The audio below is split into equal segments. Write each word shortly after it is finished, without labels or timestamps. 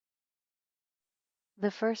The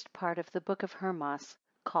first part of the Book of HERMAS,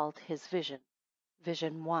 called his Vision.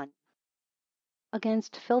 Vision 1.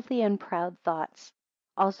 Against filthy and proud thoughts.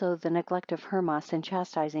 Also the neglect of Hermas in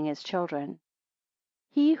chastising his children.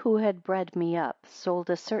 He who had bred me up sold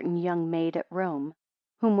a certain young maid at Rome,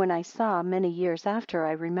 whom when I saw many years after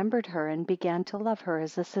I remembered her and began to love her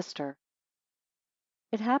as a sister.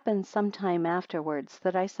 It happened some time afterwards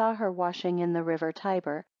that I saw her washing in the river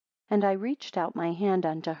Tiber, and I reached out my hand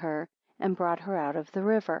unto her, and brought her out of the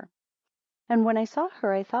river. And when I saw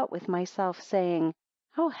her, I thought with myself, saying,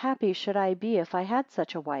 how happy should I be if I had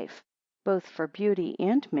such a wife, both for beauty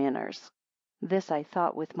and manners. This I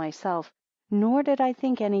thought with myself, nor did I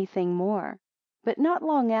think anything more. But not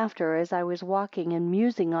long after, as I was walking and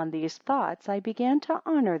musing on these thoughts, I began to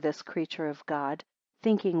honor this creature of God,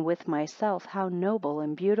 thinking with myself how noble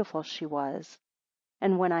and beautiful she was.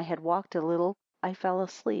 And when I had walked a little, I fell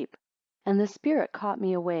asleep. And the Spirit caught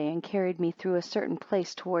me away, and carried me through a certain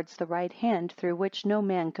place towards the right hand, through which no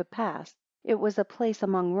man could pass. It was a place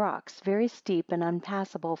among rocks, very steep and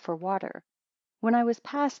unpassable for water. When I was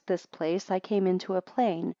past this place, I came into a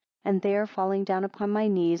plain, and there falling down upon my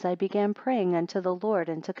knees, I began praying unto the Lord,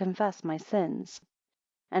 and to confess my sins.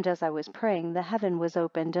 And as I was praying, the heaven was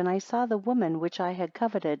opened, and I saw the woman which I had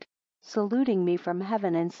coveted, saluting me from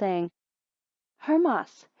heaven, and saying,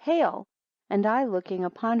 Hermas, hail! And I, looking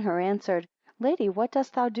upon her, answered, Lady, what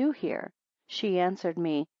dost thou do here? She answered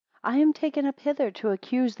me, I am taken up hither to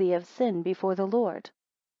accuse thee of sin before the Lord.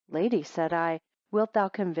 Lady, said I, wilt thou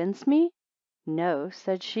convince me? No,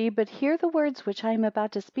 said she, but hear the words which I am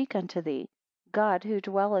about to speak unto thee. God, who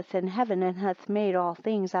dwelleth in heaven, and hath made all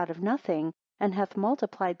things out of nothing, and hath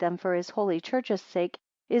multiplied them for his holy church's sake,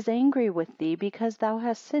 is angry with thee, because thou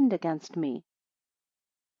hast sinned against me.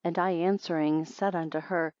 And I answering said unto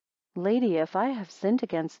her, Lady, if I have sinned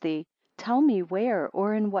against thee, tell me where,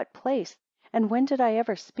 or in what place, and when did I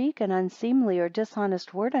ever speak an unseemly or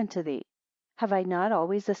dishonest word unto thee? Have I not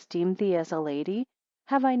always esteemed thee as a lady?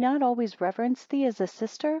 Have I not always reverenced thee as a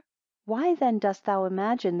sister? Why then dost thou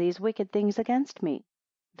imagine these wicked things against me?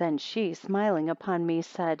 Then she, smiling upon me,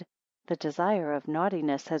 said, The desire of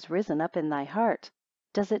naughtiness has risen up in thy heart.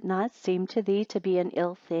 Does it not seem to thee to be an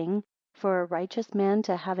ill thing, for a righteous man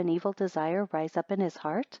to have an evil desire rise up in his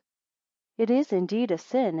heart? It is indeed a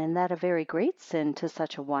sin, and that a very great sin to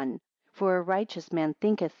such a one. For a righteous man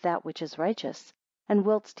thinketh that which is righteous, and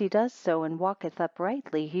whilst he does so and walketh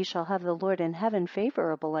uprightly, he shall have the Lord in heaven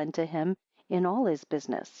favourable unto him in all his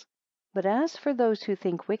business. But as for those who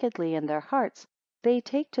think wickedly in their hearts, they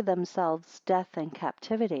take to themselves death and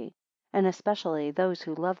captivity, and especially those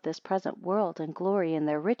who love this present world and glory in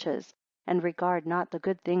their riches, and regard not the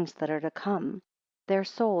good things that are to come. Their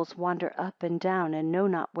souls wander up and down, and know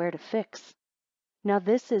not where to fix. Now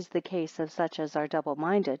this is the case of such as are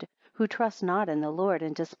double-minded, who trust not in the Lord,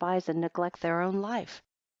 and despise and neglect their own life.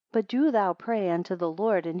 But do thou pray unto the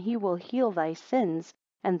Lord, and he will heal thy sins,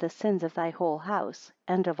 and the sins of thy whole house,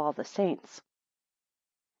 and of all the saints.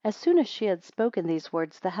 As soon as she had spoken these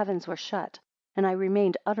words, the heavens were shut, and I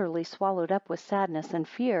remained utterly swallowed up with sadness and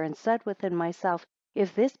fear, and said within myself,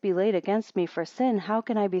 if this be laid against me for sin, how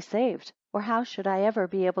can I be saved? Or how should I ever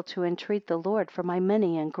be able to entreat the Lord for my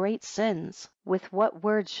many and great sins? With what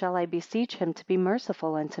words shall I beseech him to be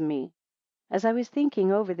merciful unto me? As I was thinking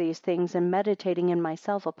over these things, and meditating in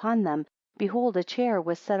myself upon them, behold, a chair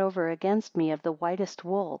was set over against me of the whitest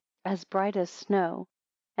wool, as bright as snow.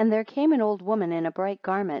 And there came an old woman in a bright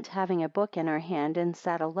garment, having a book in her hand, and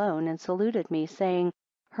sat alone, and saluted me, saying,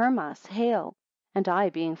 Hermas, hail! And I,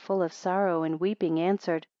 being full of sorrow and weeping,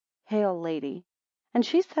 answered, Hail, Lady. And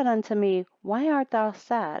she said unto me, Why art thou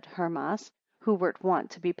sad, Hermas, who wert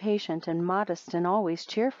wont to be patient and modest and always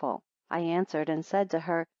cheerful? I answered and said to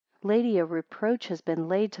her, Lady, a reproach has been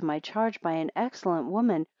laid to my charge by an excellent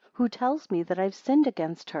woman, who tells me that I've sinned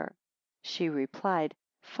against her. She replied,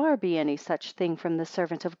 Far be any such thing from the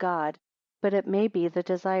servant of God, but it may be the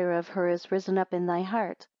desire of her is risen up in thy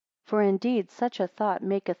heart. For indeed such a thought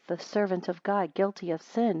maketh the servant of God guilty of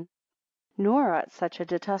sin. Nor ought such a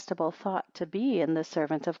detestable thought to be in the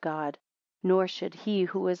servant of God, nor should he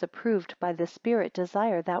who is approved by the Spirit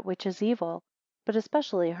desire that which is evil, but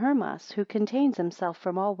especially Hermas, who contains himself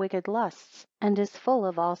from all wicked lusts, and is full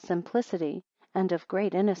of all simplicity, and of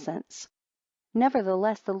great innocence.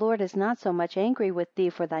 Nevertheless, the Lord is not so much angry with thee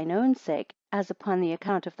for thine own sake, as upon the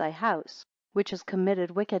account of thy house, which has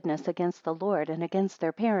committed wickedness against the Lord, and against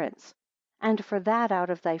their parents. And for that out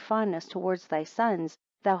of thy fondness towards thy sons,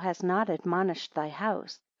 thou hast not admonished thy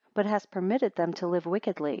house, but hast permitted them to live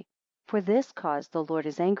wickedly. For this cause the Lord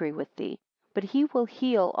is angry with thee. But he will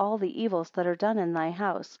heal all the evils that are done in thy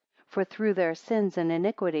house. for through their sins and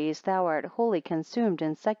iniquities thou art wholly consumed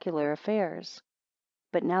in secular affairs.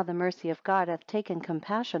 But now the mercy of God hath taken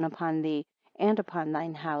compassion upon thee, and upon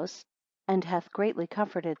thine house, and hath greatly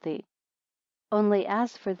comforted thee. Only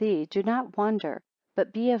as for thee, do not wander,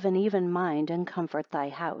 but be of an even mind, and comfort thy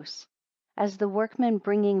house. As the workman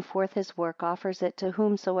bringing forth his work offers it to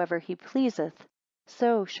whomsoever he pleaseth,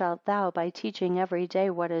 so shalt thou by teaching every day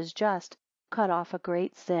what is just, cut off a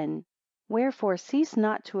great sin. Wherefore cease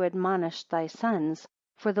not to admonish thy sons,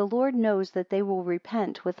 for the Lord knows that they will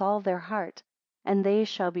repent with all their heart, and they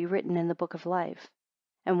shall be written in the book of life.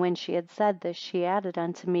 And when she had said this, she added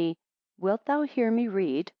unto me, Wilt thou hear me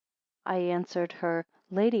read? I answered her,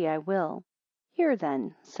 Lady, I will. Hear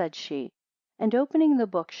then, said she. And opening the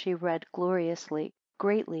book, she read gloriously,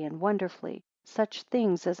 greatly, and wonderfully, such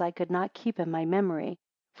things as I could not keep in my memory,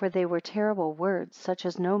 for they were terrible words, such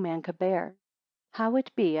as no man could bear. How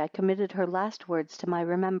it be, I committed her last words to my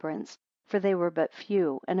remembrance, for they were but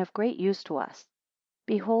few, and of great use to us.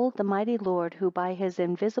 Behold, the mighty Lord, who by his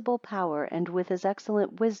invisible power and with his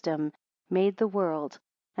excellent wisdom made the world,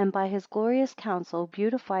 and by his glorious counsel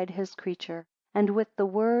beautified his creature, and with the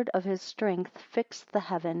word of his strength fixed the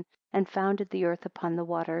heaven, and founded the earth upon the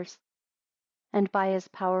waters, and by his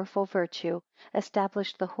powerful virtue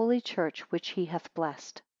established the holy church which he hath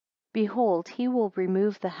blessed. Behold, he will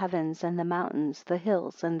remove the heavens and the mountains, the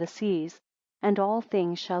hills and the seas, and all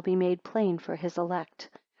things shall be made plain for his elect,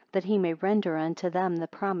 that he may render unto them the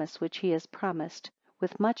promise which he has promised,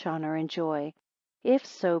 with much honour and joy, if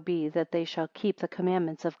so be that they shall keep the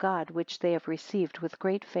commandments of God which they have received with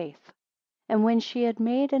great faith. And when she had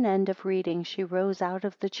made an end of reading, she rose out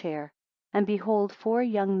of the chair, and behold 4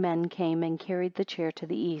 young men came and carried the chair to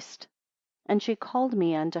the east. And she called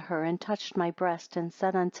me unto her, and touched my breast, and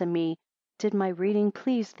said unto me, Did my reading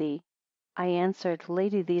please thee? I answered,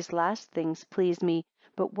 Lady, these last things please me,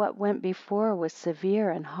 but what went before was severe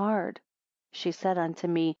and hard. She said unto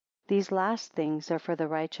me, These last things are for the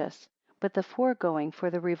righteous, but the foregoing for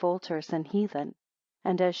the revolters and heathen.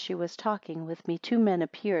 And as she was talking with me, 2 men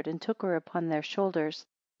appeared, and took her upon their shoulders,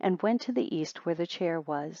 and went to the east where the chair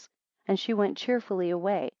was. And she went cheerfully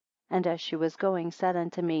away, and as she was going, said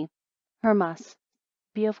unto me, Hermas,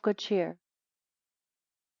 be of good cheer.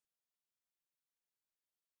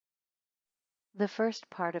 The first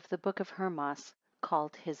part of the book of Hermas,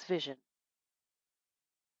 called his vision.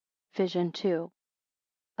 Vision 2.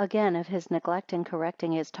 Again of his neglect in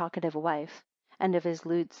correcting his talkative wife, and of his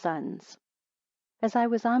lewd sons. As I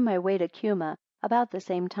was on my way to Cuma, about the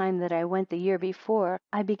same time that I went the year before,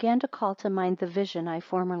 I began to call to mind the vision I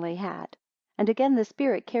formerly had. And again the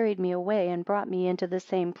Spirit carried me away, and brought me into the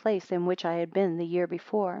same place in which I had been the year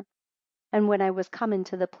before. And when I was come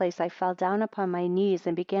into the place, I fell down upon my knees,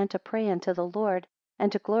 and began to pray unto the Lord,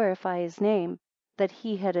 and to glorify his name, that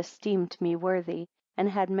he had esteemed me worthy, and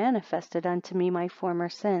had manifested unto me my former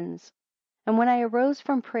sins. And when I arose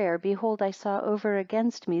from prayer, behold, I saw over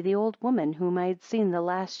against me the old woman whom I had seen the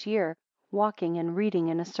last year, walking and reading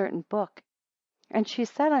in a certain book. And she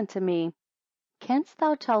said unto me, Canst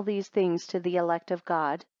thou tell these things to the elect of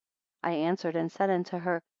God? I answered and said unto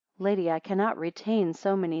her, Lady, I cannot retain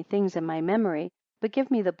so many things in my memory, but give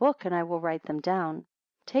me the book, and I will write them down.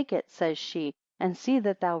 Take it, says she, and see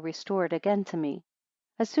that thou restore it again to me.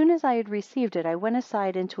 As soon as I had received it, I went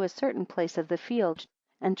aside into a certain place of the field,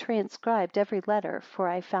 and transcribed every letter, for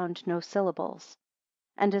I found no syllables.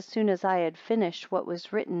 And as soon as I had finished what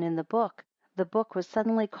was written in the book was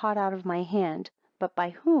suddenly caught out of my hand, but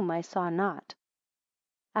by whom I saw not.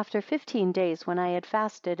 After 15 days, when I had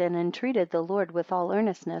fasted and entreated the Lord with all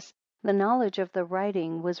earnestness, the knowledge of the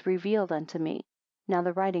writing was revealed unto me. Now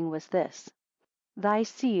the writing was this: Thy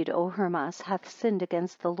seed, O Hermas, hath sinned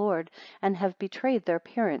against the Lord, and have betrayed their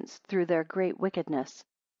parents through their great wickedness.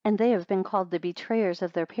 And they have been called the betrayers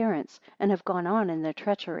of their parents, and have gone on in their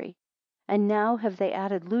treachery. And now have they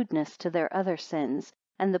added lewdness to their other sins,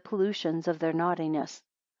 and the pollutions of their naughtiness.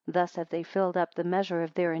 Thus have they filled up the measure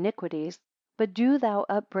of their iniquities. But do thou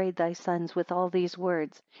upbraid thy sons with all these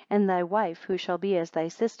words, and thy wife, who shall be as thy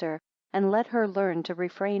sister, and let her learn to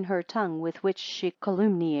refrain her tongue with which she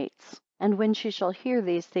calumniates. And when she shall hear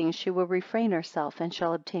these things, she will refrain herself, and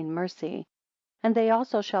shall obtain mercy. And they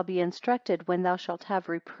also shall be instructed when thou shalt have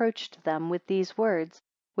reproached them with these words,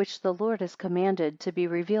 which the Lord has commanded to be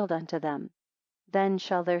revealed unto them. Then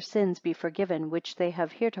shall their sins be forgiven which they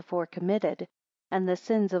have heretofore committed, and the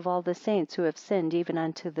sins of all the saints who have sinned even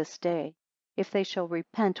unto this day, if they shall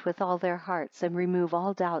repent with all their hearts, and remove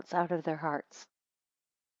all doubts out of their hearts.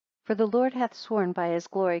 For the Lord hath sworn by his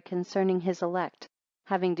glory concerning his elect,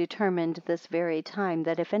 having determined this very time,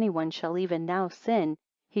 that if any one shall even now sin,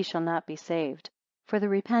 he shall not be saved. For the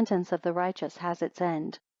repentance of the righteous has its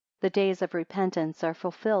end. The days of repentance are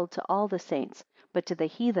fulfilled to all the saints, but to the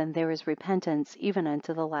heathen there is repentance even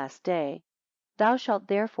unto the last day. Thou shalt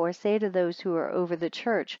therefore say to those who are over the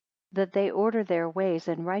church, that they order their ways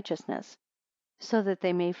in righteousness, so that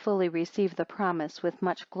they may fully receive the promise with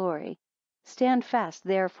much glory. Stand fast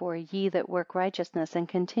therefore, ye that work righteousness, and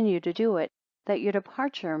continue to do it, that your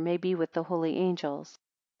departure may be with the holy angels.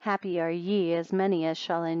 Happy are ye, as many as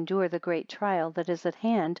shall endure the great trial that is at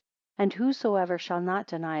hand, and whosoever shall not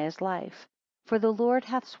deny his life. For the Lord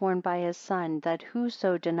hath sworn by his Son, that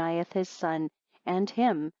whoso denieth his Son, and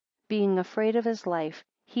him, being afraid of his life,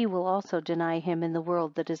 he will also deny him in the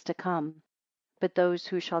world that is to come. But those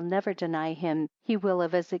who shall never deny him, he will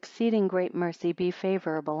of his exceeding great mercy be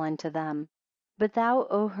favourable unto them. But thou,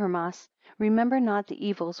 O Hermas, remember not the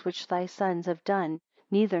evils which thy sons have done,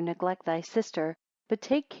 neither neglect thy sister, but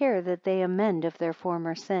take care that they amend of their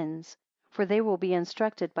former sins. For they will be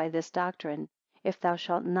instructed by this doctrine, if thou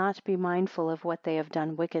shalt not be mindful of what they have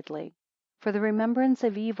done wickedly. For the remembrance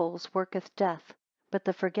of evils worketh death, but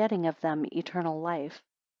the forgetting of them eternal life.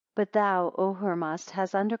 But thou, O Hermas,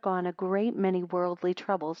 hast undergone a great many worldly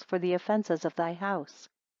troubles for the offences of thy house,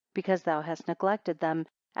 because thou hast neglected them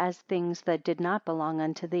as things that did not belong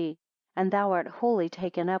unto thee, and thou art wholly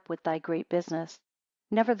taken up with thy great business.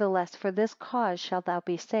 Nevertheless, for this cause shalt thou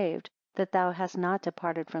be saved, that thou hast not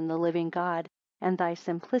departed from the living God, and thy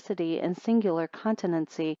simplicity and singular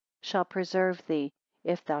continency shall preserve thee,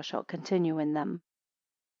 if thou shalt continue in them.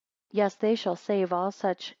 Yes, they shall save all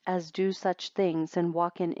such as do such things, and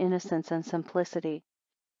walk in innocence and simplicity.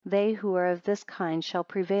 They who are of this kind shall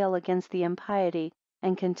prevail against the impiety,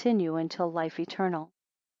 and continue until life eternal.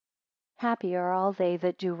 Happy are all they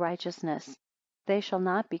that do righteousness, they shall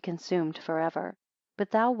not be consumed for ever. But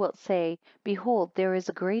thou wilt say, behold, there is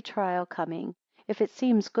a great trial coming. If it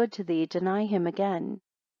seems good to thee, deny him again.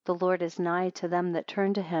 The Lord is nigh to them that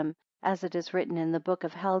turn to him, as it is written in the book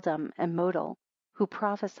of Heldam and Modal, who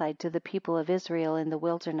prophesied to the people of Israel in the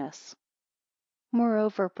wilderness.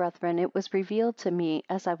 Moreover, brethren, it was revealed to me,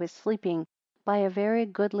 as I was sleeping, by a very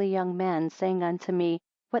goodly young man, saying unto me,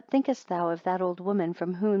 what thinkest thou of that old woman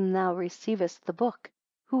from whom thou receivest the book?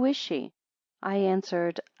 Who is she? I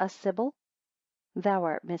answered, a Sibyl. Thou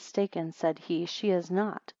art mistaken, said he, she is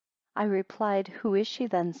not. I replied, who is she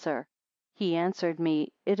then, sir? He answered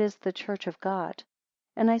me, it is the church of God.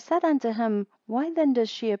 And I said unto him, why then does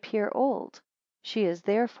she appear old? She is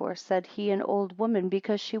therefore, said he, an old woman,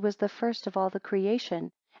 because she was the first of all the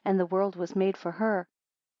creation, and the world was made for her.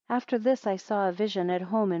 After this I saw a vision at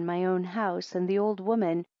home in my own house, and the old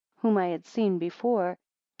woman, whom I had seen before,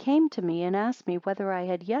 came to me and asked me whether I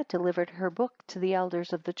had yet delivered her book to the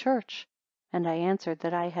elders of the church. And I answered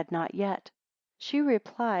that I had not yet. She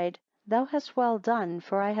replied, thou hast well done,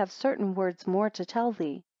 for I have certain words more to tell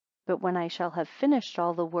thee. But when I shall have finished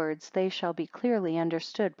all the words, they shall be clearly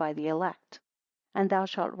understood by the elect. And thou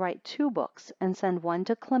shalt write 2 books, and send one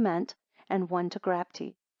to Clement, and one to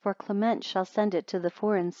Grapte. For Clement shall send it to the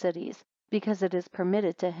foreign cities, because it is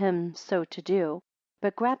permitted to him so to do.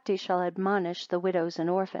 But Grapte shall admonish the widows and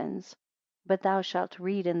orphans. But thou shalt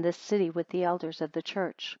read in this city with the elders of the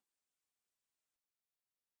church.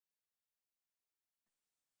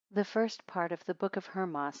 The first part of the Book of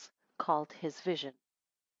Hermas, called his Vision.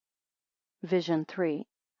 Vision 3.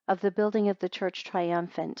 Of the building of the church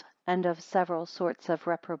triumphant, and of several sorts of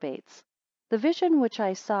reprobates. The vision which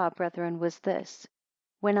I saw, brethren, was this.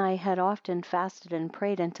 When I had often fasted and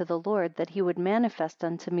prayed unto the Lord, that he would manifest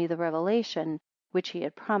unto me the revelation, which he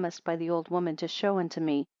had promised by the old woman to show unto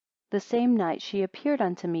me, the same night she appeared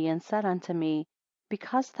unto me, and said unto me,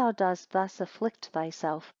 because thou dost thus afflict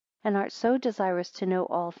thyself, and art so desirous to know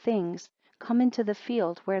all things, come into the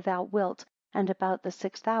field where thou wilt, and about the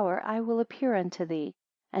 6th hour I will appear unto thee,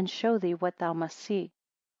 and show thee what thou must see.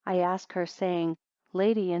 I asked her, saying,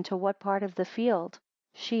 Lady, into what part of the field?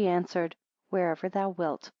 She answered, wherever thou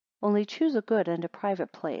wilt, only choose a good and a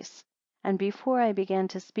private place. And before I began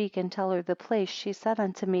to speak and tell her the place, she said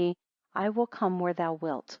unto me, I will come where thou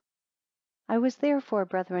wilt. I was therefore,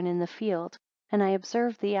 brethren, in the field, and I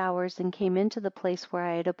observed the hours, and came into the place where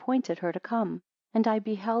I had appointed her to come. And I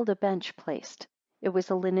beheld a bench placed. It was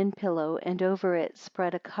a linen pillow, and over it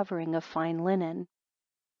spread a covering of fine linen.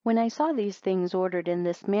 When I saw these things ordered in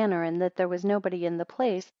this manner, and that there was nobody in the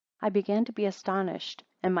place, I began to be astonished,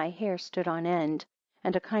 and my hair stood on end,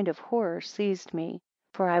 and a kind of horror seized me,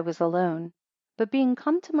 for I was alone. But being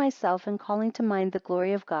come to myself, and calling to mind the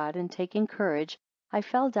glory of God, and taking courage, I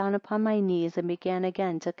fell down upon my knees, and began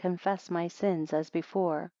again to confess my sins as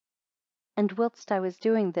before. And whilst I was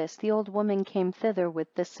doing this, the old woman came thither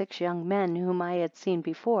with the 6 young men whom I had seen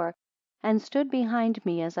before, and stood behind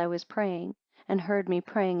me as I was praying, and heard me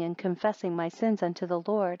praying and confessing my sins unto the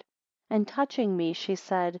Lord. And touching me, she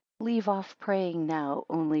said, Leave off praying now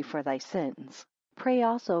only for thy sins. Pray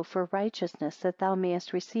also for righteousness, that thou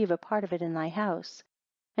mayest receive a part of it in thy house.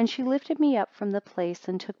 And she lifted me up from the place,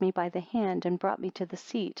 and took me by the hand, and brought me to the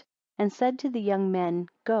seat, and said to the young men,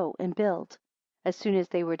 Go and build. As soon as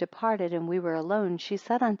they were departed, and we were alone, she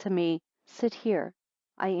said unto me, Sit here.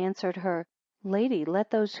 I answered her, Lady, let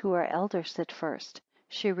those who are elder sit first.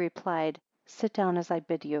 She replied, Sit down as I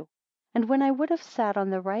bid you. And when I would have sat on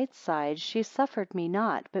the right side, she suffered me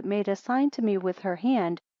not, but made a sign to me with her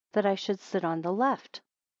hand, that I should sit on the left.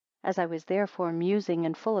 As I was therefore musing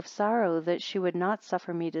and full of sorrow that she would not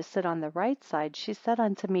suffer me to sit on the right side, she said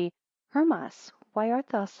unto me, Hermas, why art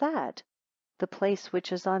thou sad? The place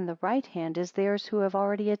which is on the right hand is theirs who have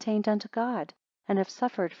already attained unto God, and have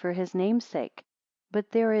suffered for his name's sake.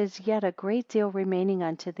 But there is yet a great deal remaining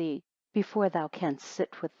unto thee, before thou canst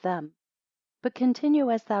sit with them. But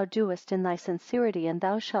continue as thou doest in thy sincerity, and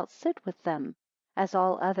thou shalt sit with them, as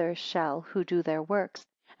all others shall who do their works,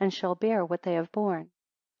 and shall bear what they have borne.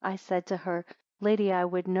 I said to her, Lady, I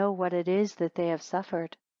would know what it is that they have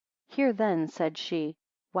suffered. Hear then, said she,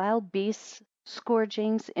 wild beasts,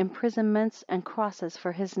 scourgings, imprisonments, and crosses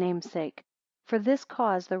for his name's sake. For this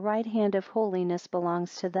cause the right hand of holiness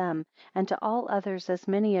belongs to them, and to all others as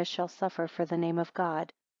many as shall suffer for the name of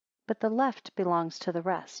God. But the left belongs to the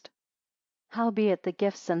rest. Howbeit the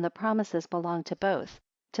gifts and the promises belong to both,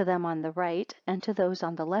 to them on the right, and to those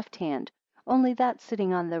on the left hand, only that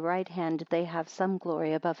sitting on the right hand they have some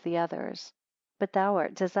glory above the others. But thou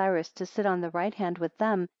art desirous to sit on the right hand with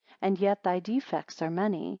them, and yet thy defects are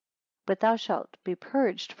many. But thou shalt be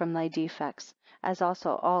purged from thy defects, as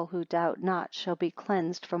also all who doubt not shall be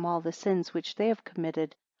cleansed from all the sins which they have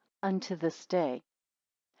committed unto this day.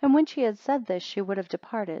 And when she had said this, she would have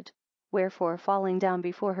departed. Wherefore, falling down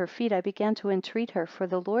before her feet, I began to entreat her for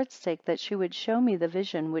the Lord's sake that she would show me the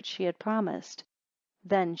vision which she had promised.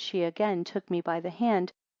 Then she again took me by the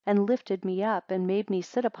hand, and lifted me up, and made me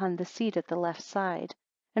sit upon the seat at the left side.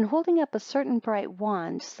 And holding up a certain bright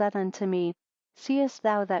wand, said unto me, Seest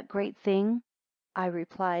thou that great thing? I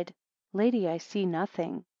replied, Lady, I see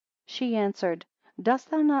nothing. She answered, Dost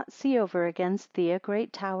thou not see over against thee a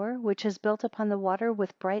great tower, which is built upon the water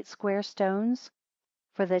with bright square stones?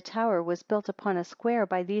 For the tower was built upon a square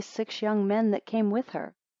by these 6 young men that came with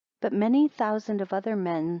her. But many thousand of other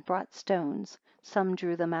men brought stones, some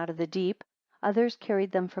drew them out of the deep, others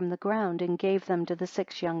carried them from the ground, and gave them to the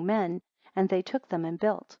 6 young men, and they took them and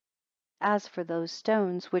built. As for those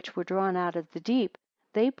stones which were drawn out of the deep,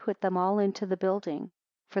 they put them all into the building,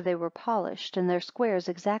 for they were polished, and their squares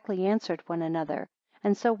exactly answered one another,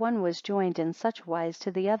 and so one was joined in such wise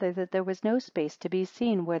to the other that there was no space to be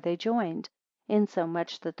seen where they joined,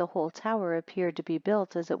 insomuch that the whole tower appeared to be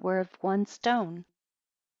built as it were of one stone.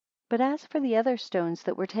 But as for the other stones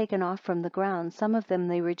that were taken off from the ground, some of them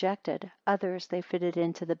they rejected, others they fitted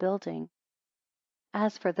into the building.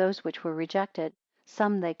 As for those which were rejected,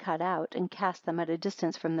 some they cut out, and cast them at a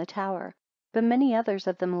distance from the tower. But many others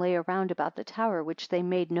of them lay around about the tower, which they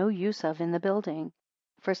made no use of in the building.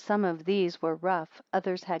 For some of these were rough,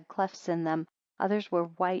 others had clefts in them, others were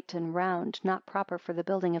white and round, not proper for the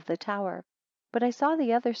building of the tower. But I saw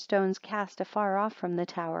the other stones cast afar off from the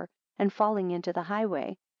tower, and falling into the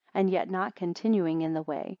highway, and yet not continuing in the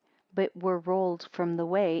way, but were rolled from the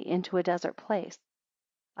way into a desert place.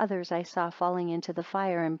 Others I saw falling into the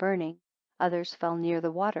fire and burning. Others fell near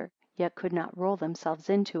the water, yet could not roll themselves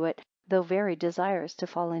into it, though very desirous to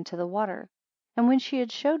fall into the water. And when she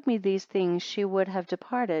had showed me these things, she would have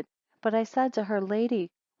departed. But I said to her, Lady,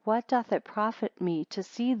 what doth it profit me to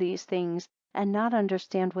see these things, and not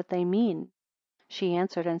understand what they mean? She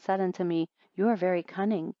answered and said unto me, You are very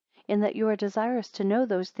cunning, in that you are desirous to know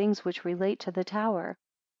those things which relate to the tower.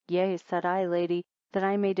 Yea, said I, Lady, that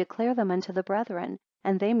I may declare them unto the brethren,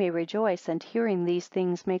 and they may rejoice, and hearing these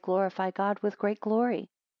things may glorify God with great glory.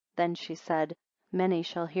 Then she said, Many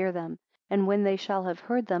shall hear them, and when they shall have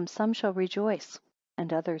heard them, some shall rejoice,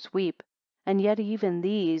 and others weep. And yet even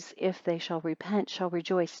these, if they shall repent, shall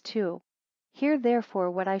rejoice too. Hear therefore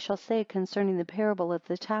what I shall say concerning the parable of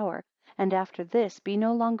the tower, and after this be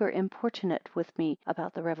no longer importunate with me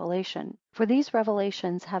about the revelation. For these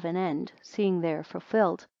revelations have an end, seeing they are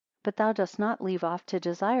fulfilled. But thou dost not leave off to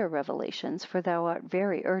desire revelations, for thou art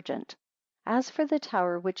very urgent. As for the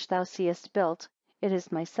tower which thou seest built, it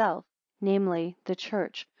is myself, namely, the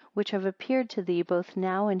church, which have appeared to thee both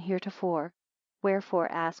now and heretofore.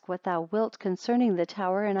 Wherefore ask what thou wilt concerning the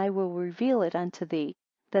tower, and I will reveal it unto thee,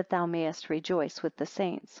 that thou mayest rejoice with the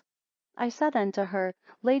saints. I said unto her,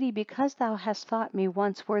 Lady, because thou hast thought me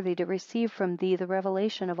once worthy to receive from thee the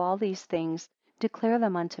revelation of all these things, declare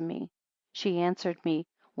them unto me. She answered me,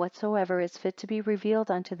 Whatsoever is fit to be revealed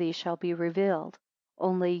unto thee shall be revealed.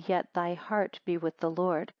 Only yet thy heart be with the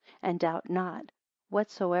Lord, and doubt not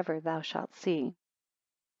whatsoever thou shalt see.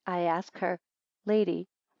 I asked her, Lady,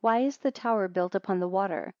 why is the tower built upon the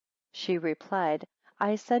water? She replied,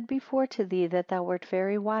 I said before to thee that thou wert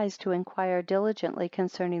very wise to inquire diligently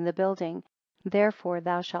concerning the building, therefore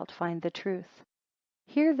thou shalt find the truth.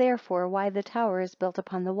 Hear therefore why the tower is built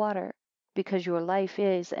upon the water, because your life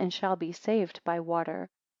is and shall be saved by water.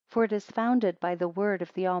 For it is founded by the word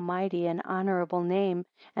of the Almighty and honorable name,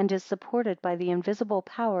 and is supported by the invisible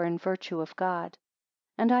power and virtue of God.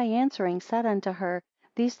 And I answering said unto her,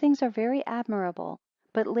 These things are very admirable.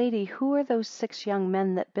 But, Lady, who are those 6 young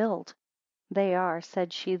men that build? They are,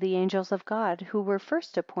 said she, the angels of God, who were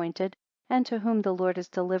first appointed, and to whom the Lord has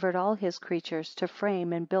delivered all his creatures, to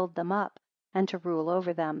frame and build them up, and to rule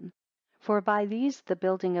over them. For by these the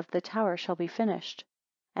building of the tower shall be finished.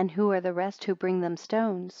 And who are the rest who bring them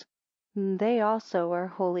stones? They also are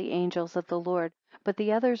holy angels of the Lord, but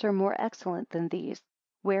the others are more excellent than these.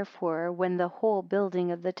 Wherefore, when the whole building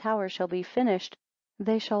of the tower shall be finished,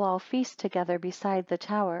 they shall all feast together beside the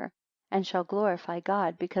tower, and shall glorify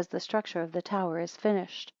God, because the structure of the tower is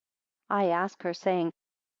finished. I asked her, saying,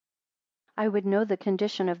 I would know the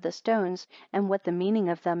condition of the stones, and what the meaning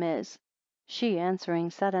of them is. She answering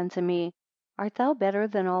said unto me, Art thou better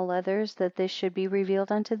than all others, that this should be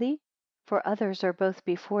revealed unto thee? For others are both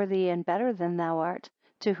before thee and better than thou art,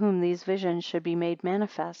 to whom these visions should be made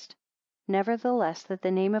manifest. Nevertheless, that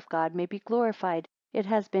the name of God may be glorified, it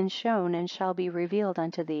has been shown and shall be revealed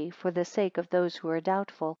unto thee, for the sake of those who are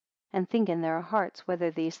doubtful, and think in their hearts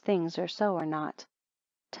whether these things are so or not.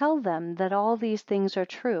 Tell them that all these things are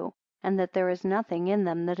true, and that there is nothing in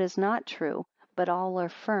them that is not true, but all are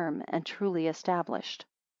firm and truly established.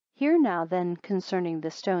 Hear now then concerning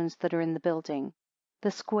the stones that are in the building.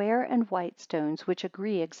 The square and white stones, which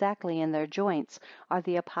agree exactly in their joints, are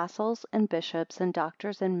the apostles and bishops and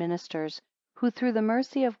doctors and ministers, who through the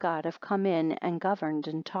mercy of God have come in and governed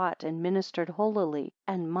and taught and ministered holily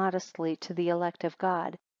and modestly to the elect of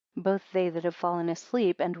God, both they that have fallen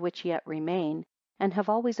asleep and which yet remain, and have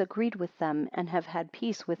always agreed with them, and have had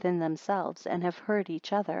peace within themselves, and have heard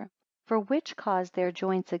each other. For which cause their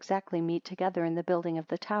joints exactly meet together in the building of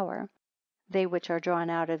the tower. They which are drawn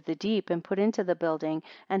out of the deep and put into the building,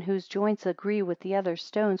 and whose joints agree with the other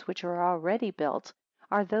stones which are already built,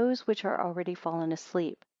 are those which are already fallen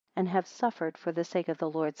asleep, and have suffered for the sake of the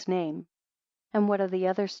Lord's name. And what are the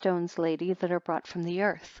other stones, lady, that are brought from the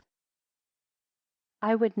earth?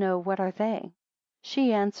 I would know what are they.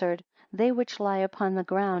 She answered, They which lie upon the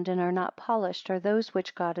ground and are not polished are those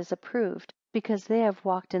which God has approved, because they have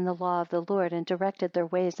walked in the law of the Lord and directed their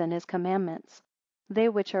ways in his commandments. They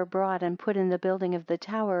which are brought and put in the building of the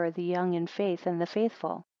tower are the young in faith and the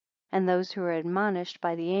faithful, and those who are admonished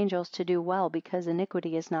by the angels to do well, because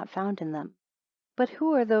iniquity is not found in them. But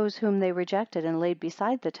who are those whom they rejected and laid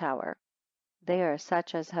beside the tower? They are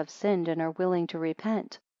such as have sinned and are willing to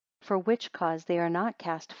repent, for which cause they are not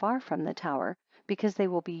cast far from the tower, because they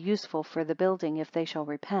will be useful for the building if they shall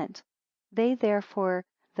repent. They therefore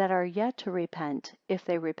that are yet to repent, if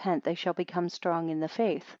they repent they shall become strong in the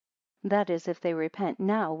faith. That is, if they repent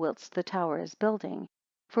now whilst the tower is building.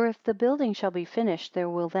 For if the building shall be finished, there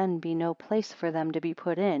will then be no place for them to be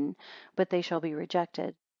put in, but they shall be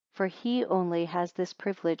rejected. For he only has this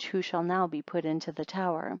privilege who shall now be put into the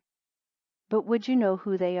tower. But would you know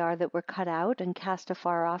who they are that were cut out and cast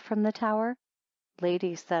afar off from the tower?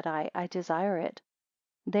 Lady, said I desire it.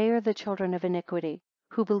 They are the children of iniquity,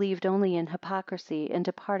 who believed only in hypocrisy, and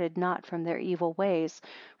departed not from their evil ways.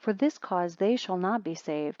 For this cause they shall not be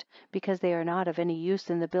saved, because they are not of any use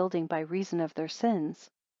in the building by reason of their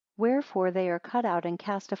sins. Wherefore they are cut out and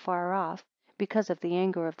cast afar off, because of the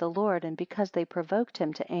anger of the Lord, and because they provoked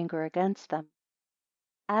him to anger against them.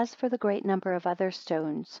 As for the great number of other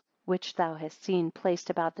stones, which thou hast seen placed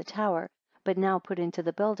about the tower, but now put into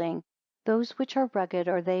the building, those which are rugged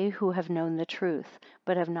are they who have known the truth,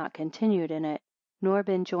 but have not continued in it, nor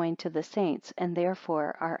been joined to the saints, and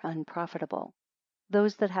therefore are unprofitable.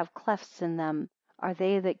 Those that have clefts in them are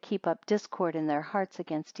they that keep up discord in their hearts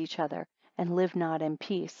against each other, and live not in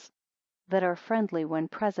peace; that are friendly when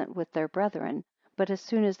present with their brethren, but as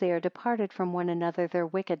soon as they are departed from one another, their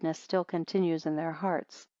wickedness still continues in their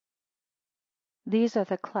hearts. These are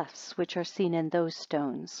the clefts which are seen in those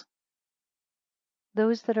stones.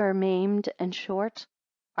 Those that are maimed and short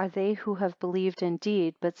are they who have believed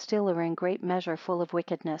indeed, but still are in great measure full of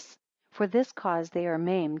wickedness. For this cause they are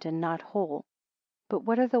maimed and not whole. But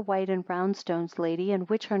what are the white and round stones, lady, and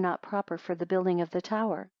which are not proper for the building of the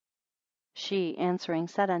tower? She answering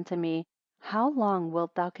said unto me, How long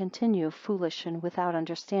wilt thou continue foolish and without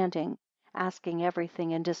understanding, asking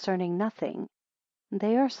everything and discerning nothing?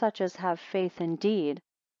 They are such as have faith indeed,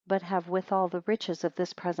 but have withal the riches of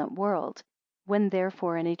this present world. When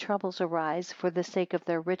therefore any troubles arise, for the sake of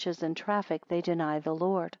their riches and traffic, they deny the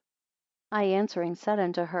Lord. I answering said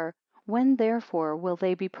unto her, When therefore will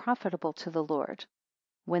they be profitable to the Lord?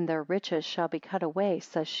 When their riches shall be cut away,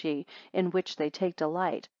 says she, in which they take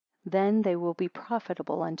delight, then they will be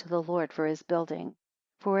profitable unto the Lord for his building.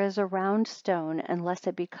 For as a round stone, unless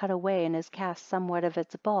it be cut away and is cast somewhat of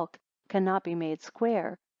its bulk, cannot be made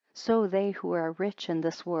square, so they who are rich in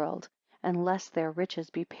this world, unless their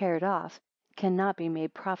riches be pared off, cannot be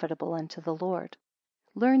made profitable unto the Lord.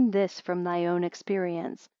 Learn this from thy own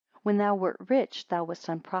experience. When thou wert rich, thou wast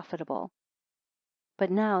unprofitable. But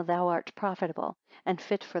now thou art profitable, and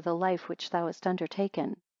fit for the life which thou hast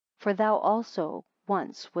undertaken. For thou also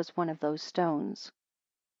once was one of those stones.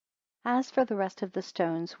 As for the rest of the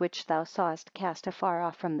stones which thou sawest cast afar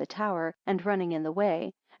off from the tower, and running in the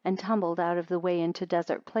way, and tumbled out of the way into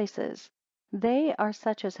desert places, they are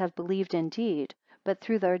such as have believed indeed, but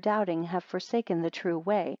through their doubting have forsaken the true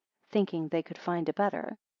way, thinking they could find a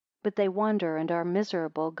better. But they wander and are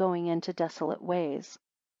miserable, going into desolate ways.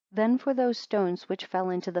 Then for those stones which fell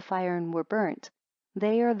into the fire and were burnt,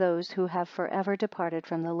 they are those who have for ever departed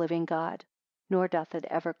from the living God, nor doth it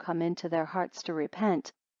ever come into their hearts to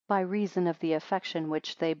repent, by reason of the affection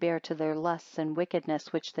which they bear to their lusts and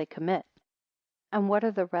wickedness which they commit. And what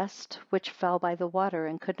are the rest which fell by the water,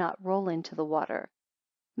 and could not roll into the water?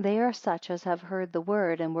 They are such as have heard the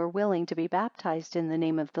word, and were willing to be baptized in the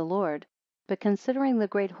name of the Lord, but considering the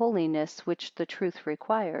great holiness which the truth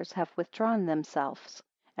requires, have withdrawn themselves,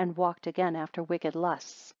 and walked again after wicked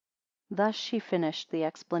lusts. Thus she finished the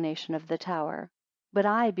explanation of the tower. But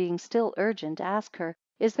I, being still urgent, ask her,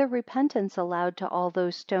 Is there repentance allowed to all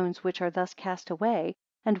those stones which are thus cast away,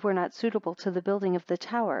 and were not suitable to the building of the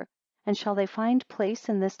tower? And shall they find place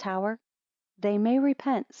in this tower? They may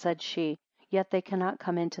repent, said she, yet they cannot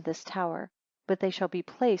come into this tower, but they shall be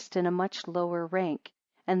placed in a much lower rank,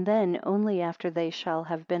 and then only after they shall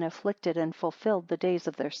have been afflicted and fulfilled the days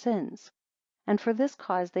of their sins. And for this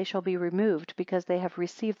cause they shall be removed, because they have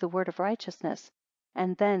received the word of righteousness,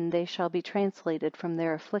 and then they shall be translated from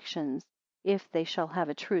their afflictions, if they shall have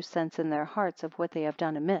a true sense in their hearts of what they have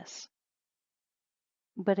done amiss.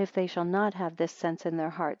 But if they shall not have this sense in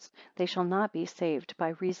their hearts, they shall not be saved, by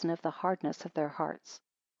reason of the hardness of their hearts.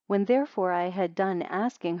 When therefore I had done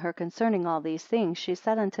asking her concerning all these things, she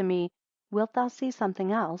said unto me, Wilt thou see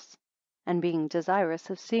something else? And being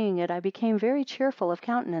desirous of seeing it, I became very cheerful of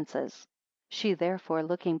countenances. She therefore,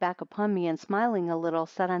 looking back upon me and smiling a little,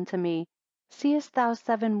 said unto me, Seest thou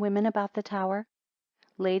 7 women about the tower?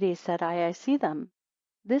 Lady, said I see them.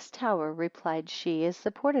 This tower, replied she, is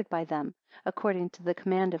supported by them, according to the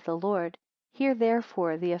command of the Lord. Hear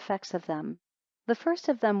therefore the effects of them. The first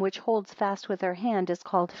of them which holds fast with her hand is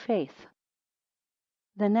called Faith.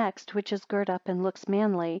 The next, which is girt up and looks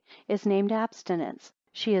manly, is named Abstinence.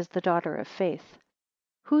 She is the daughter of Faith.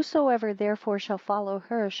 Whosoever therefore shall follow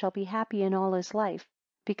her shall be happy in all his life,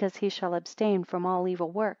 because he shall abstain from all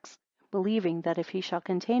evil works, believing that if he shall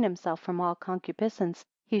contain himself from all concupiscence,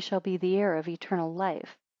 he shall be the heir of eternal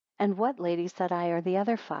life. And what, lady, said I, are the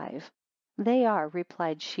other 5? They are,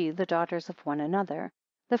 replied she, the daughters of one another.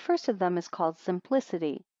 The first of them is called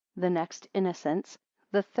Simplicity, the next Innocence,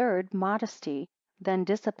 the third Modesty, then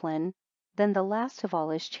Discipline, then the last of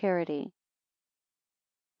all is Charity.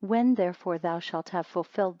 When therefore thou shalt have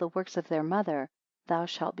fulfilled the works of their mother, thou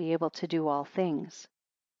shalt be able to do all things.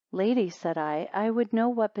 Lady, said I would know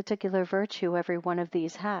what particular virtue every one of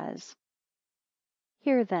these has.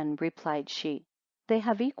 Hear then, replied she. They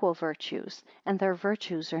have equal virtues, and their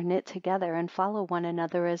virtues are knit together and follow one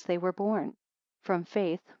another as they were born. From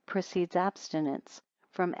faith proceeds abstinence,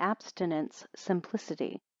 from abstinence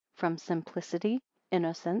simplicity, from simplicity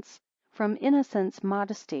innocence, from innocence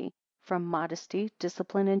modesty, from modesty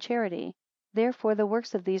discipline and charity. Therefore the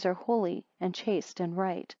works of these are holy and chaste and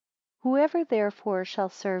right. Whoever therefore shall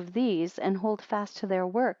serve these, and hold fast to their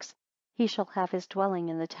works, he shall have his dwelling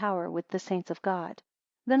in the tower with the saints of God.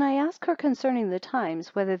 Then I asked her concerning the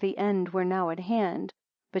times, whether the end were now at hand.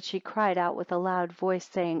 But she cried out with a loud voice,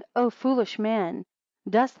 saying, O foolish man,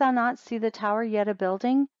 dost thou not see the tower yet a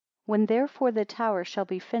building? When therefore the tower shall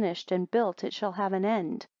be finished and built, it shall have an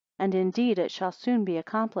end, and indeed it shall soon be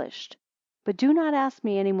accomplished. But do not ask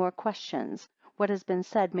me any more questions. What has been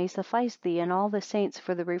said may suffice thee and all the saints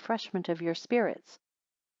for the refreshment of your spirits.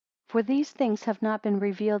 For these things have not been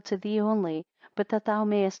revealed to thee only, but that thou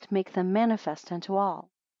mayest make them manifest unto all.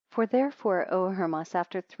 For therefore, O Hermas,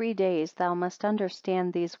 after 3 days thou must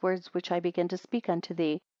understand these words which I begin to speak unto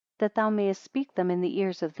thee, that thou mayest speak them in the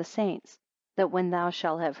ears of the saints, that when thou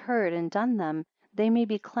shalt have heard and done them, they may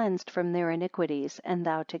be cleansed from their iniquities, and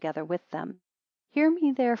thou together with them. Hear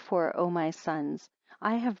me therefore, O my sons.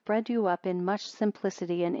 I have bred you up in much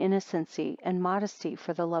simplicity and innocency and modesty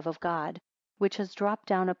for the love of God, which has dropped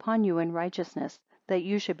down upon you in righteousness, that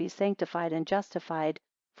you should be sanctified and justified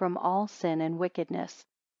from all sin and wickedness.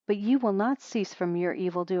 But ye will not cease from your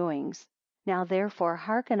evil doings. Now therefore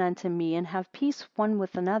hearken unto me, and have peace one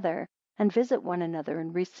with another, and visit one another,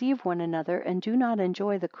 and receive one another, and do not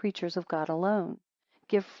enjoy the creatures of God alone.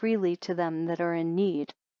 Give freely to them that are in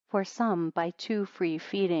need. For some, by too free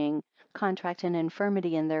feeding, contract an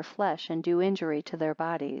infirmity in their flesh, and do injury to their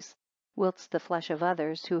bodies; whilst the flesh of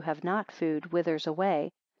others, who have not food, withers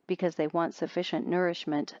away, because they want sufficient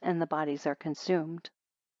nourishment, and the bodies are consumed.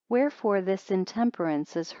 Wherefore this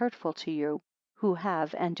intemperance is hurtful to you, who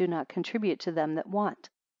have, and do not contribute to them that want.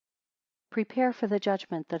 Prepare for the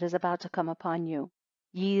judgment that is about to come upon you.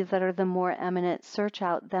 Ye that are the more eminent, search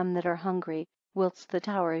out them that are hungry, whilst the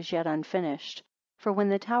tower is yet unfinished. For when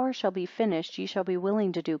the tower shall be finished, ye shall be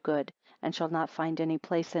willing to do good, and shall not find any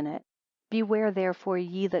place in it. Beware therefore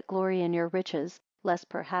ye that glory in your riches, lest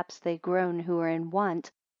perhaps they groan who are in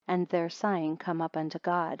want, and their sighing come up unto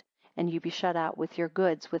God, and you be shut out with your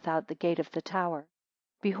goods without the gate of the tower.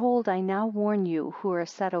 Behold, I now warn you, who are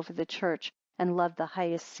set over the church, and love the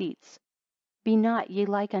highest seats. Be not ye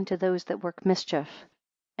like unto those that work mischief.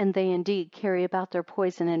 And they indeed carry about their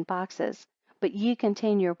poison in boxes, but ye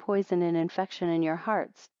contain your poison and infection in your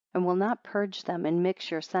hearts, and will not purge them, and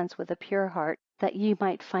mix your sense with a pure heart, that ye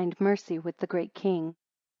might find mercy with the great King.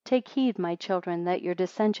 Take heed, my children, that your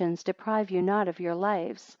dissensions deprive you not of your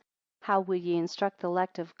lives. How will ye instruct the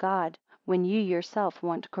elect of God, when ye yourself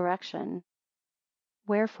want correction?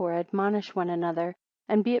 Wherefore admonish one another,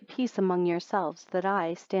 and be at peace among yourselves, that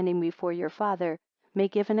I, standing before your Father, may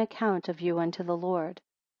give an account of you unto the Lord.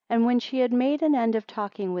 And when she had made an end of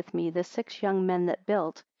talking with me, the 6 young men that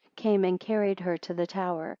built came and carried her to the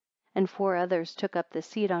tower, and 4 others took up the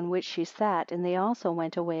seat on which she sat, and they also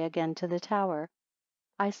went away again to the tower.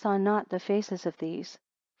 I saw not the faces of these,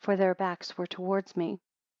 for their backs were towards me.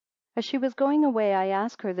 As she was going away, I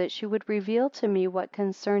asked her that she would reveal to me what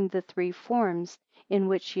concerned the 3 forms in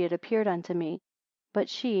which she had appeared unto me. But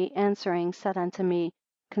she, answering, said unto me,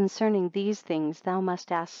 Concerning these things thou must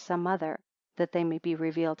ask some other, that they may be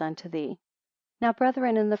revealed unto thee. Now,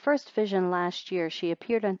 brethren, in the first vision last year she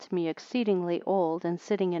appeared unto me exceedingly old, and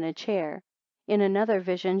sitting in a chair. In another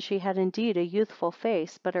vision she had indeed a youthful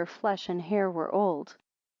face, but her flesh and hair were old.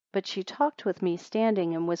 But she talked with me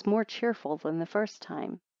standing, and was more cheerful than the first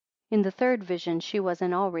time. In the third vision she was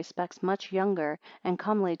in all respects much younger, and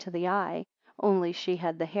comely to the eye, only she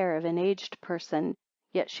had the hair of an aged person,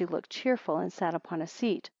 yet she looked cheerful, and sat upon a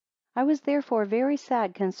seat. I was therefore very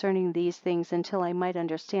sad concerning these things, until I might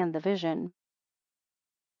understand the vision.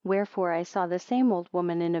 Wherefore I saw the same old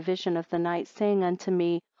woman in a vision of the night, saying unto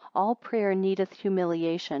me, All prayer needeth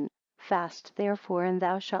humiliation. Fast therefore, and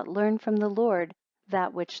thou shalt learn from the Lord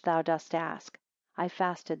that which thou dost ask. I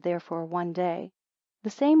fasted therefore 1 day. The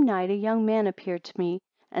same night a young man appeared to me,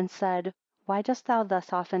 and said, Why dost thou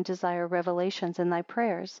thus often desire revelations in thy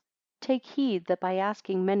prayers? Take heed that by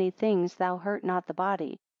asking many things thou hurt not the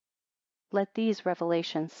body. Let these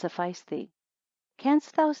revelations suffice thee.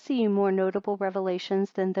 Canst thou see more notable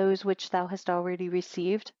revelations than those which thou hast already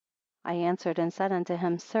received? I answered and said unto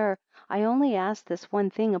him, Sir, I only ask this one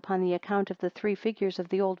thing upon the account of the 3 figures of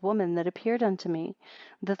the old woman that appeared unto me,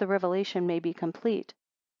 that the revelation may be complete.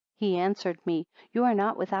 He answered me, You are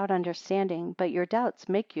not without understanding, but your doubts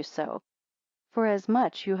make you so,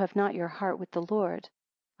 forasmuch you have not your heart with the Lord.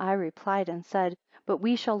 I replied and said, But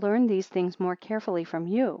we shall learn these things more carefully from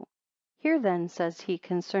you. Hear then, says he,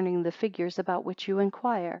 concerning the figures about which you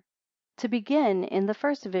inquire. To begin, in the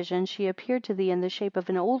first vision she appeared to thee in the shape of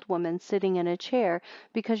an old woman sitting in a chair,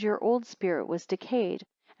 because your old spirit was decayed,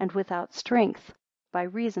 and without strength, by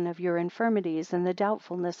reason of your infirmities and the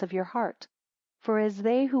doubtfulness of your heart. For as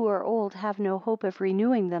they who are old have no hope of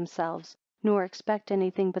renewing themselves, nor expect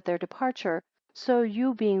anything but their departure, so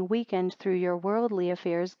you being weakened through your worldly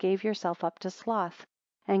affairs gave yourself up to sloth,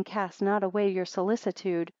 and cast not away your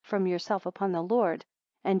solicitude from yourself upon the Lord,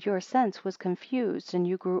 and your sense was confused, and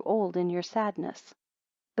you grew old in your sadness.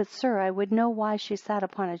 But, sir, I would know why she sat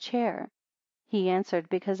upon a chair. He answered,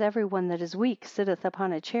 Because every one that is weak sitteth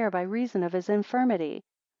upon a chair by reason of his infirmity,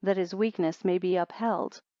 that his weakness may be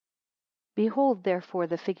upheld. Behold therefore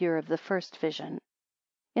the figure of the first vision.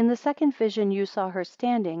 In the second vision you saw her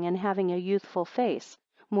standing, and having a youthful face,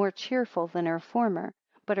 more cheerful than her former,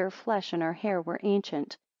 but her flesh and her hair were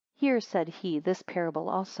ancient. Hear, said he, this parable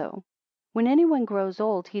also. When any one grows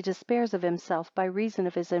old, he despairs of himself by reason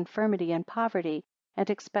of his infirmity and poverty, and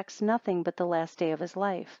expects nothing but the last day of his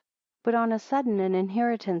life. But on a sudden an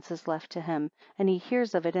inheritance is left to him, and he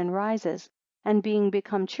hears of it and rises, and being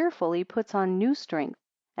become cheerful, he puts on new strength.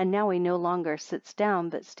 And now he no longer sits down,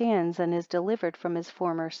 but stands, and is delivered from his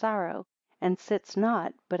former sorrow, and sits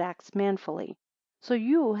not, but acts manfully. So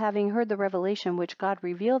you, having heard the revelation which God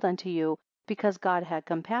revealed unto you, because God had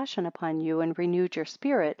compassion upon you, and renewed your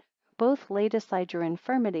spirit, both laid aside your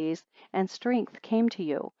infirmities, and strength came to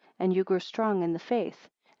you, and you grew strong in the faith,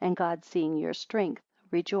 and God, seeing your strength,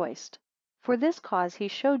 rejoiced. For this cause he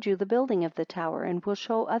showed you the building of the tower, and will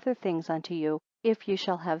show other things unto you, if ye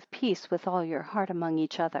shall have peace with all your heart among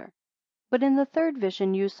each other. But in the third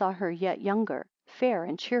vision you saw her yet younger, fair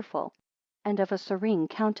and cheerful, and of a serene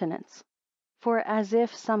countenance. For as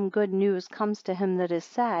if some good news comes to him that is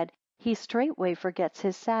sad, he straightway forgets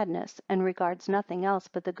his sadness, and regards nothing else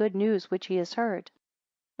but the good news which he has heard.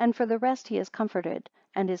 And for the rest he is comforted,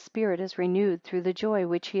 and his spirit is renewed through the joy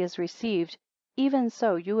which he has received. Even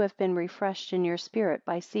so you have been refreshed in your spirit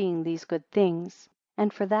by seeing these good things.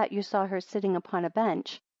 And for that you saw her sitting upon a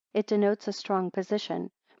bench, it denotes a strong position,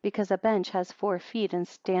 because a bench has 4 feet and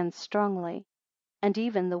stands strongly. And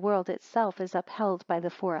even the world itself is upheld by the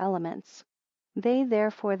 4 elements. They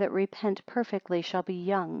therefore that repent perfectly shall be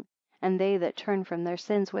young, and they that turn from their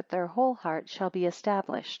sins with their whole heart shall be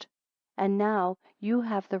established. And now you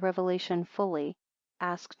have the revelation fully.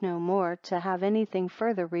 Ask no more to have anything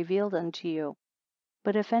further revealed unto you.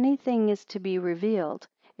 But if anything is to be revealed,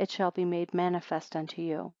 it shall be made manifest unto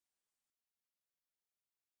you.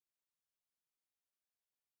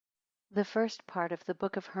 The first part of the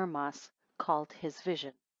Book of HERMAS, called his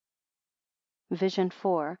vision. Vision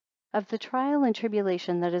 4. Of the trial and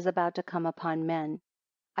tribulation that is about to come upon men.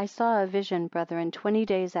 I saw a vision, brethren, 20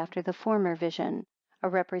 days after the former vision, a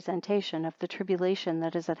representation of the tribulation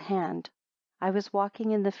that is at hand. I was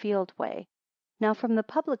walking in the field way. Now from the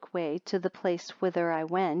public way to the place whither I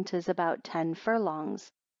went is about 10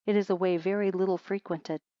 furlongs. It is a way very little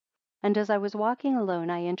frequented. And as I was walking alone,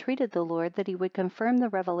 I entreated the Lord that he would confirm the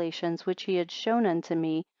revelations which he had shown unto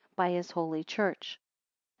me by his holy church,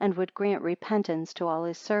 and would grant repentance to all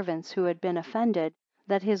his servants who had been offended,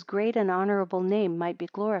 that his great and honorable name might be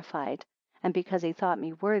glorified, and because he thought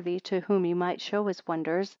me worthy to whom he might show his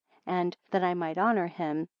wonders, and that I might honor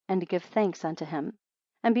him, and give thanks unto him.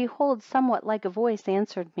 And behold, somewhat like a voice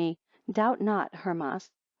answered me, Doubt not, Hermas.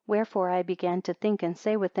 Wherefore I began to think and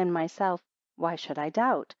say within myself, Why should I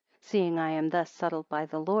doubt, seeing I am thus settled by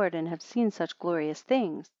the Lord, and have seen such glorious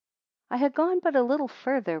things? I had gone but a little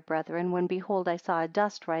further, brethren, when behold I saw a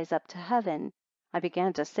dust rise up to heaven. I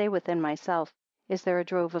began to say within myself, Is there a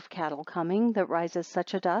drove of cattle coming, that rises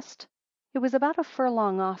such a dust? It was about a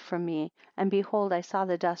furlong off from me, and behold I saw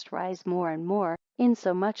the dust rise more and more,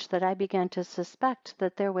 insomuch that I began to suspect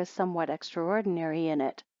that there was somewhat extraordinary in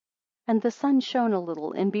it. And the sun shone a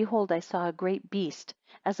little, and behold I saw a great beast,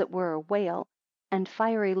 as it were a whale, and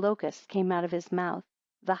fiery locusts came out of his mouth.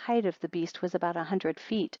 The height of the beast was about 100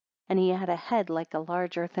 feet, and he had a head like a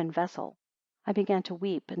large earthen vessel. I began to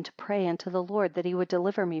weep and to pray unto the Lord that he would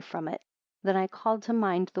deliver me from it. Then I called to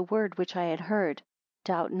mind the word which I had heard,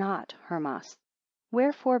 Doubt not, Hermas.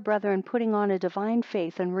 Wherefore, brethren, putting on a divine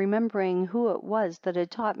faith, and remembering who it was that had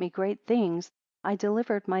taught me great things, I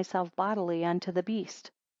delivered myself bodily unto the beast.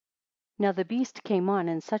 Now the beast came on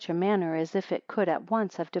in such a manner as if it could at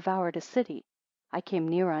once have devoured a city. I came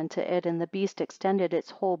near unto it, and the beast extended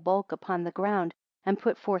its whole bulk upon the ground, and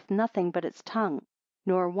put forth nothing but its tongue,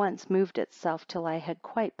 nor once moved itself till I had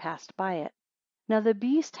quite passed by it. Now the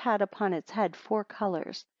beast had upon its head 4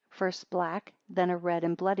 colors, first black, then a red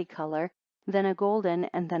and bloody color, then a golden,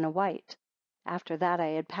 and then a white. After that I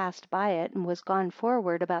had passed by it, and was gone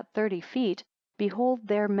forward about 30 feet, behold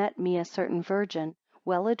there met me a certain virgin,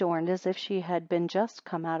 well adorned as if she had been just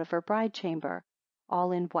come out of her bride chamber,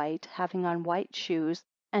 all in white, having on white shoes,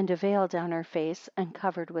 and a veil down her face, and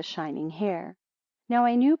covered with shining hair. Now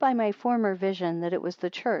I knew by my former vision that it was the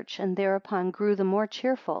church, and thereupon grew the more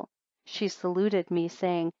cheerful. She saluted me,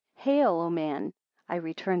 saying, Hail, O man! I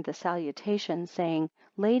returned the salutation, saying,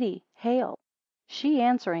 Lady, hail! She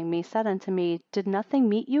answering me said unto me, Did nothing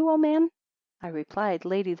meet you, O man? I replied,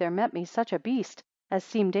 Lady, there met me such a beast, as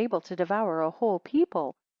seemed able to devour a whole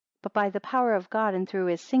people, but by the power of God and through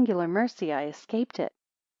his singular mercy I escaped it.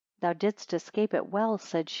 Thou didst escape it well,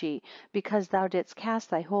 said she, because thou didst cast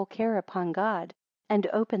thy whole care upon God, and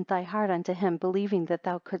opened thy heart unto him, believing that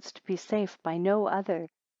thou couldst be safe by no other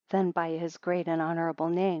than by his great and honorable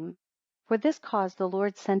name. For this cause the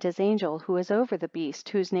Lord sent his angel, who is over the beast,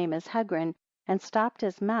 whose name is Hegrin, and stopped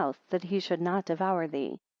his mouth, that he should not devour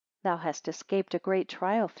thee. Thou hast escaped a great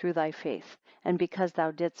trial through thy faith, and because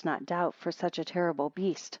thou didst not doubt for such a terrible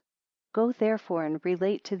beast. Go therefore and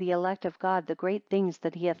relate to the elect of God the great things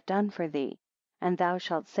that he hath done for thee. And thou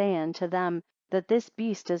shalt say unto them, that this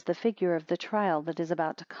beast is the figure of the trial that is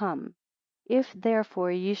about to come. If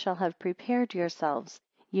therefore ye shall have prepared yourselves,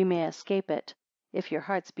 ye may escape it, if your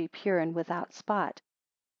hearts be pure and without spot,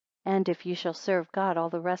 and if ye shall serve God all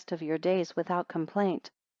the rest of your days without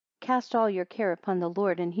complaint. Cast all your care upon the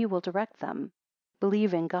Lord, and he will direct them.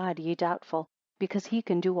 Believe in God, ye doubtful, because he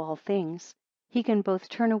can do all things. He can both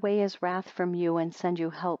turn away his wrath from you, and send you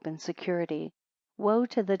help and security. Woe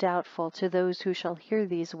to the doubtful, to those who shall hear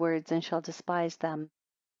these words and shall despise them.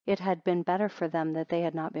 It had been better for them that they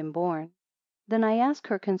had not been born. Then I asked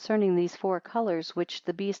her concerning these 4 colors which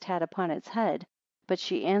the beast had upon its head. But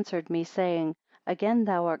she answered me, saying, Again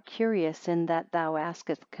thou art curious in that thou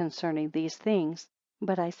askest concerning these things.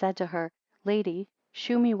 But I said to her, Lady,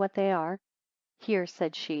 shew me what they are. Here,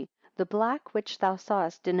 said she, the black which thou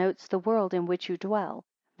sawest denotes the world in which you dwell.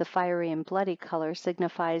 The fiery and bloody color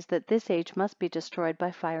signifies that this age must be destroyed by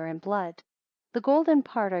fire and blood. The golden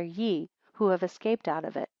part are ye, who have escaped out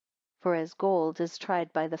of it. For as gold is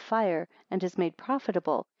tried by the fire, and is made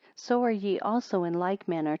profitable, so are ye also in like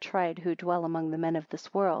manner tried who dwell among the men of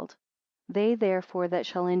this world. They therefore that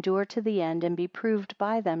shall endure to the end, and be proved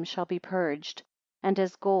by them, shall be purged. And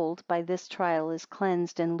as gold by this trial is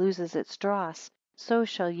cleansed and loses its dross, so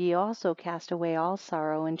shall ye also cast away all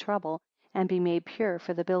sorrow and trouble, and be made pure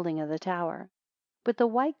for the building of the tower. But the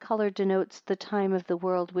white color denotes the time of the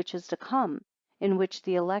world which is to come, in which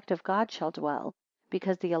the elect of God shall dwell,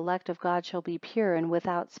 because the elect of God shall be pure and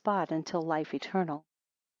without spot until life eternal.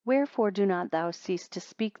 Wherefore do not thou cease to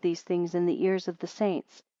speak these things in the ears of the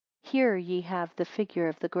saints. Here ye have the figure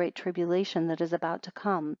of the great tribulation that is about to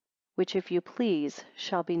come, which, if you please,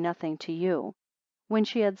 shall be nothing to you. When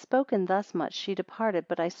she had spoken thus much, she departed,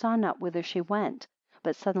 but I saw not whither she went.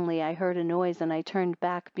 But suddenly I heard a noise, and I turned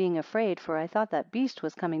back, being afraid, for I thought that beast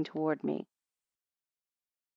was coming toward me.